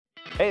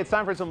Hey, it's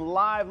time for some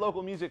live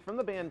local music from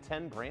the band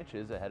 10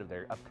 Branches ahead of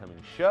their upcoming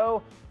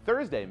show,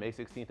 Thursday, May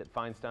 16th at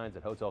Feinstein's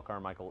at Hotel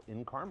Carmichael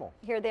in Carmel.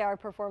 Here they are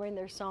performing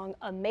their song,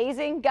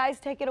 Amazing. Guys,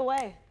 take it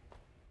away.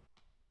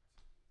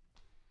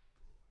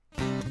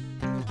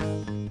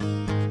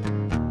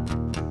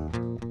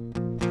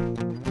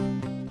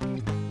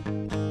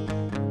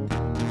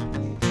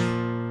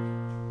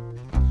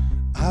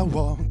 I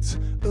walked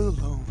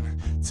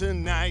alone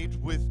tonight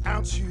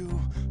without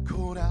you,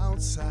 cold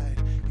outside.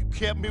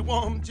 You kept me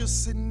warm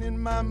just sitting in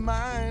my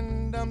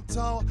mind. I'm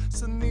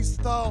tossing these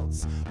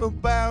thoughts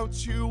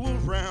about you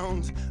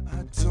around.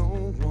 I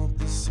don't want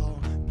this all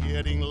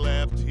getting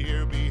left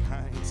here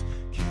behind.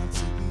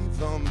 Can't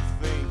even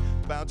think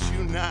about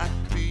you not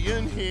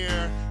being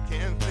here.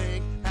 Can't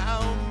think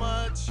how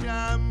much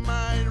I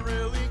might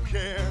really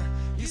care.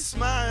 You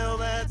smile,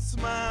 that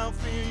smile,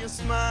 feel your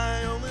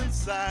smile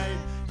inside.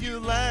 You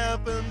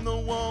laugh and the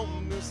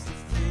warmness that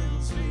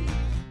fills me.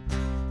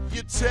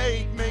 You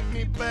make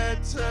me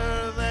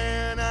better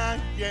than I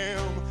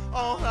am.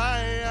 Oh,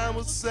 I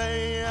will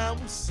say,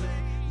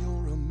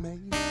 you're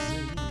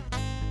amazing.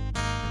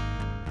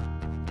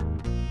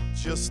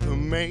 Just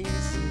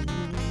amazing.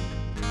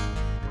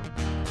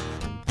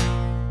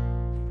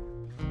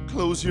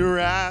 Close your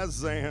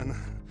eyes and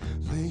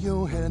lay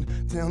your head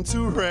down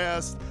to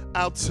rest.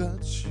 I'll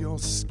touch your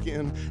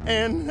skin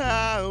and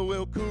I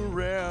will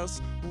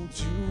caress. Hold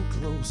you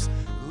close,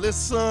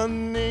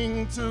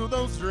 listening to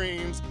those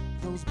dreams,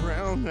 those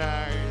brown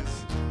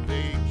eyes.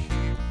 They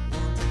keep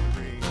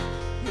wandering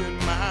in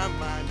my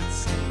mind. It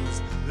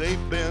seems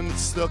they've been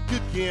stuck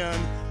again.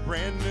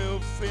 Brand new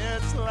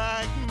fits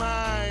like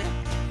mine.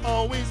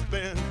 Always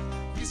been.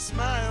 You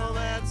smile,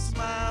 that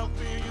smile,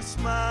 feel your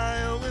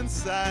smile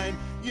inside.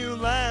 You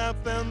laugh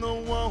and the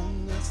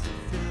warmness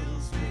that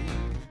fills me.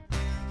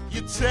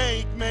 You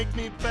make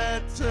me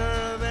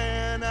better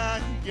than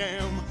I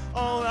am.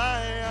 All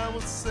I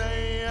will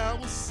say,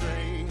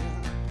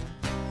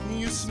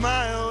 you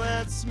smile,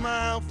 that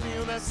smile,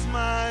 feel that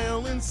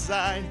smile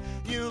inside.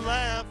 You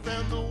laugh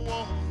and the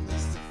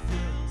warmness that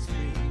fills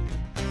me.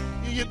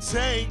 You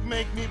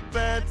make me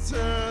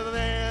better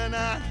than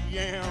I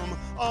am.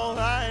 All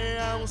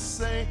I will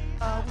say,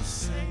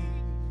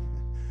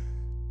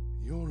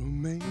 you're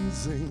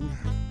amazing.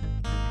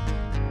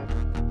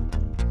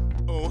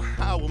 Oh,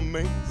 how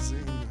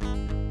amazing.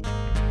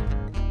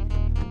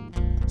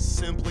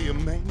 Simply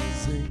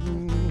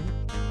amazing.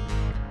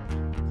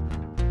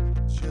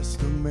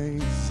 Just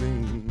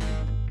amazing.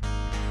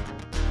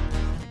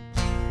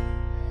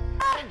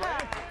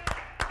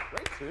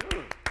 Great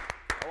tune.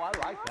 Oh, I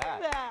like that.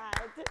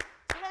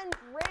 10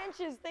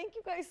 Branches. Thank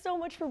you guys so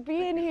much for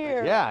being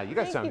here. Yeah, you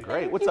guys sound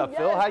great. What's up,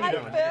 Phil? How you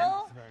doing?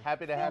 Phil.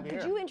 Happy to have you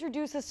here. Could you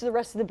introduce us to the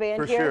rest of the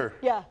band For here? sure.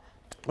 Yeah.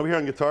 Over here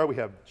on guitar, we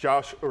have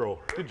Josh Earl.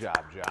 Good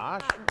job,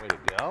 Josh. Way to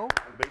go. On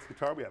the bass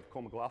guitar, we have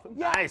Cole McLaughlin.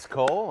 Yeah. Nice,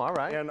 Cole. All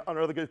right. And on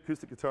our other good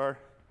acoustic guitar,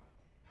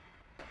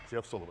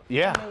 Jeff Sullivan.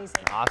 Yeah.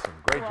 Amazing. Awesome.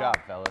 Great job,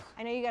 fellas.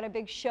 I know you got a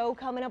big show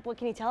coming up. What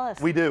can you tell us?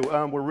 We do.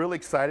 We're really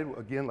excited.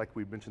 Again, like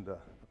we mentioned,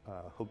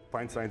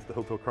 Feinstein's, the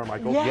Hotel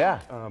Carmichael. Yeah.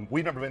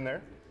 We've never been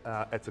there.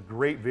 It's a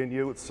great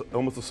venue. It's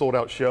almost a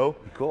sold-out show.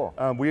 Cool.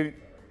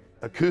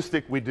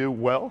 Acoustic, we do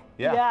well.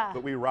 Yeah.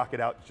 But we rock it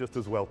out just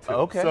as well too.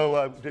 Okay.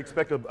 So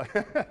expect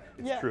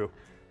true.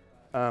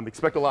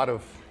 Expect a lot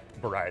of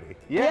variety.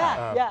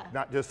 Yeah.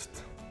 Not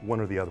just one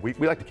or the other. We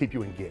like to keep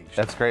you engaged.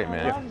 That's great,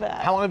 man. I love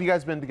that. How long have you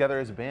guys been together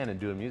as a band and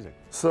doing music?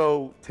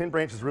 So 10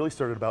 Branches really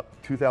started about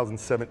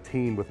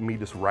 2017 with me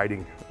just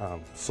writing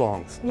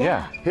songs.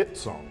 Yeah. Hit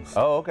songs.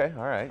 Oh, okay.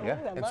 All right. Yeah.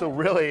 And so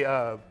really,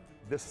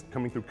 this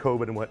coming through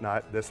COVID and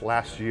whatnot, this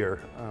last year,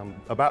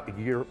 about a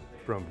year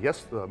from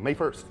May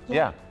 1st.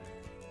 Yeah.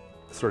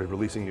 Started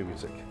releasing new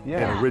music.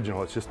 Yeah. And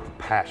original, it's just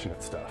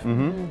passionate stuff.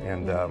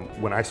 And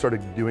when I started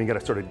doing it, I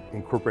started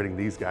incorporating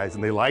these guys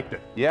and they liked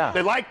it. Yeah.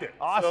 They liked it.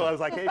 Awesome. So I was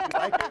like, hey, if you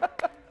like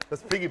it,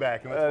 let's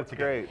piggyback. And That's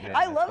great. Man.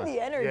 I love the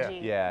energy.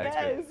 Yeah,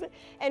 it's yes.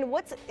 And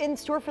what's in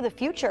store for the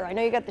future? I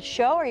know you got the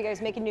show. Are you guys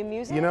making new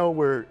music? You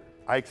know,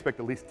 I expect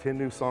at least 10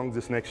 new songs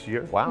this next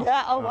year. Wow.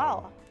 Yeah. Oh,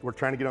 wow. We're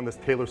trying to get on this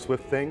Taylor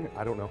Swift thing.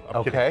 I don't know.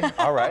 I'm Okay. kidding.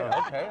 All right.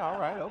 Okay. All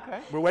right. Okay.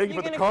 We're waiting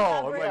for the gonna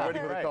call. I'm collaborate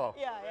waiting for the call.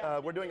 Yeah.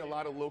 We're doing a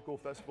lot of local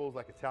festivals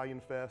like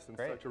Italian Fest and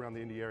such around the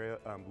Indy area.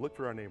 Look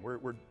for our name.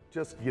 We're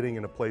just getting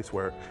in a place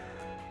where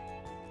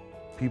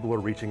people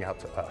are reaching out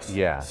to us.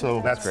 Yeah. So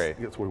that's great.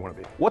 That's where we want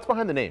to be. What's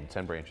behind the name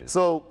 10 Branches?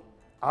 So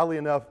oddly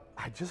enough,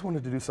 I just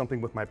wanted to do something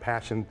with my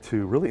passion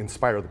to really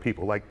inspire other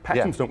people. Like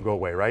passions don't go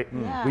away, right?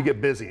 Yeah. We get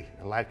busy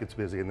and life gets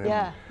busy, and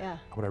then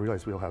what I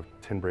realized, we all have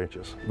 10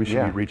 branches. We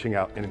should be reaching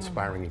out and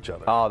inspiring each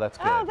other. Oh, that's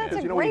good. Oh, that's man.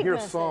 a You know, when you great hear a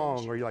message.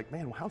 song or you're like,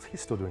 man, well, how's he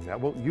still doing that?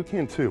 Well, you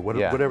can too,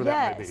 whatever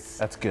that might be.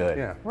 That's good.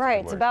 Yeah.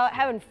 Right. It's about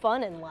having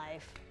fun in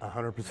life.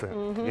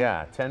 100%.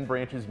 Yeah,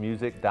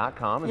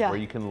 10branchesmusic.com is Yeah. where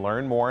you can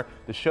learn more.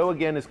 The show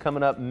again is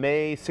coming up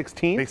May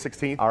 16th. May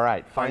 16th. All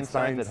right, Feinstein's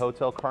Feinstein's at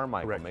Hotel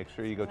Carmichael. Correct. Make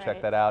sure you go check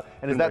Right. that out.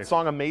 And is that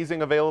song Amazing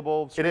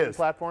available It streaming is.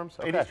 platforms?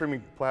 Any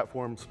streaming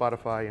platform,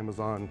 Spotify,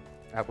 Amazon,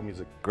 Apple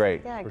Music.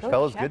 Great. Yeah, go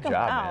Fellas, check good 'em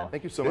job, out. man.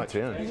 Thank you so Good much.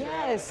 tunes.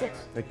 Yes.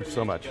 Thank you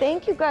so much.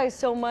 Thank you guys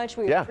so much.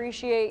 We Yeah.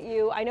 appreciate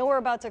you. I know we're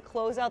about to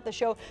close out the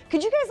show.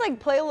 Could you guys like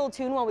play a little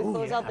tune while we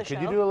close out the show?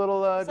 Could you do a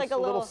little, It's just like a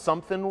little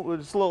something,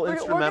 just a little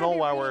instrumental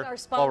while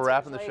we're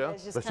wrapping the show?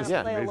 Let's just play play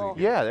a amazing. little.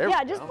 Yeah, there we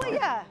Yeah, go. just play.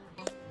 Yeah.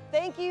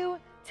 Thank you.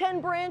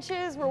 10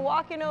 branches. We're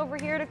walking over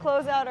here to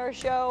close out our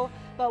show,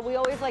 but we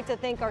always like to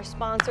thank our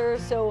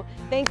sponsors. So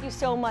thank you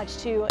so much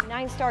to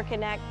 9 Star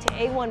Connect, to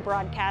A1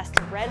 Broadcast,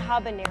 to Red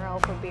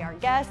Habanero for being our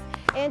guest,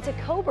 and to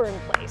Coburn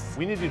Place.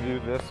 We need to do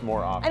this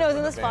more often. I know, isn't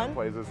when the this band fun?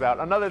 Plays us out.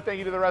 Another thank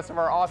you to the rest of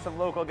our awesome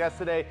local guests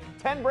today.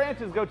 10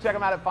 branches. Go check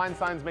them out at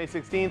Feinstein's May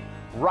 16th.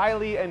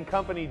 Riley and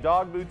Company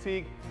Dog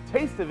Boutique,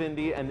 Taste of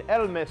Indy and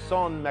El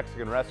Meson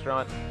Mexican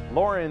Restaurant,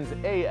 Lauren's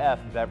AF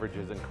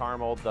Beverages in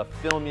Carmel, The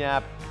Film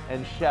Yap,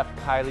 and Chef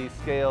Kylie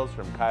Scales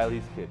from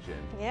Kylie's Kitchen.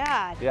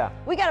 Yeah. Yeah.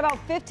 We got about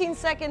 15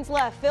 seconds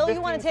left. Phil, you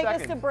want to 15 take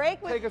us to seconds.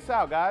 break? Take us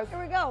out, guys. Here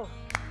we go.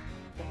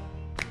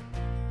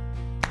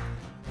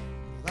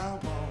 I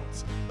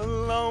walked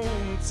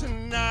alone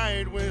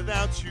tonight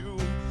without you.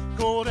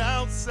 Cold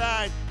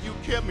outside, you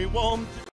kept me warm.